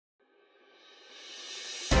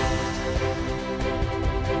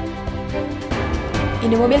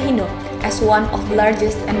Indomobil Hino, as one of the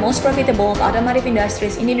largest and most profitable automotive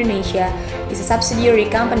industries in Indonesia, is a subsidiary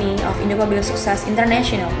company of Indomobil Sukses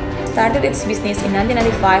International. Started its business in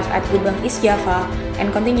 1995 at Gubeng, East Java,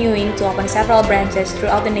 and continuing to open several branches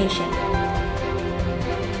throughout the nation.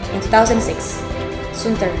 In 2006,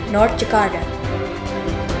 Sunter, North Jakarta.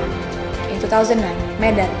 In 2009,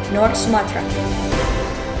 Medan, North Sumatra.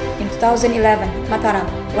 In 2011, Mataram,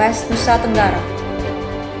 West Nusa Tenggara.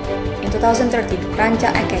 In 2013,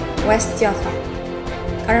 Ranca Ekek, West Java.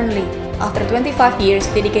 Currently, after 25 years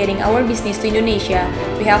dedicating our business to Indonesia,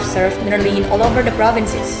 we have served nearly in all over the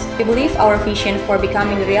provinces. We believe our vision for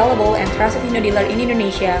becoming a reliable and trusted Hino dealer in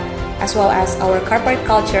Indonesia, as well as our corporate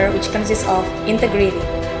culture which consists of integrity,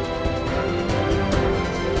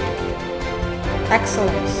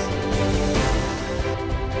 excellence,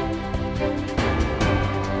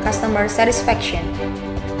 customer satisfaction,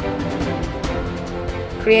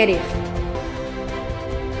 creative,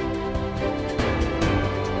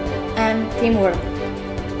 and teamwork.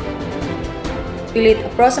 We lead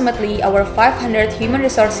approximately our 500 human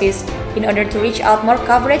resources in order to reach out more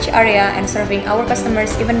coverage area and serving our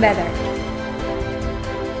customers even better.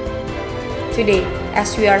 Today,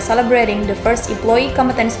 as we are celebrating the first Employee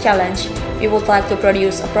Competence Challenge, we would like to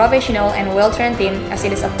produce a professional and well-trained team, as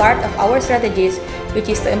it is a part of our strategies, which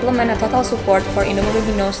is to implement a total support for Indomobil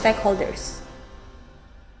Hino stakeholders.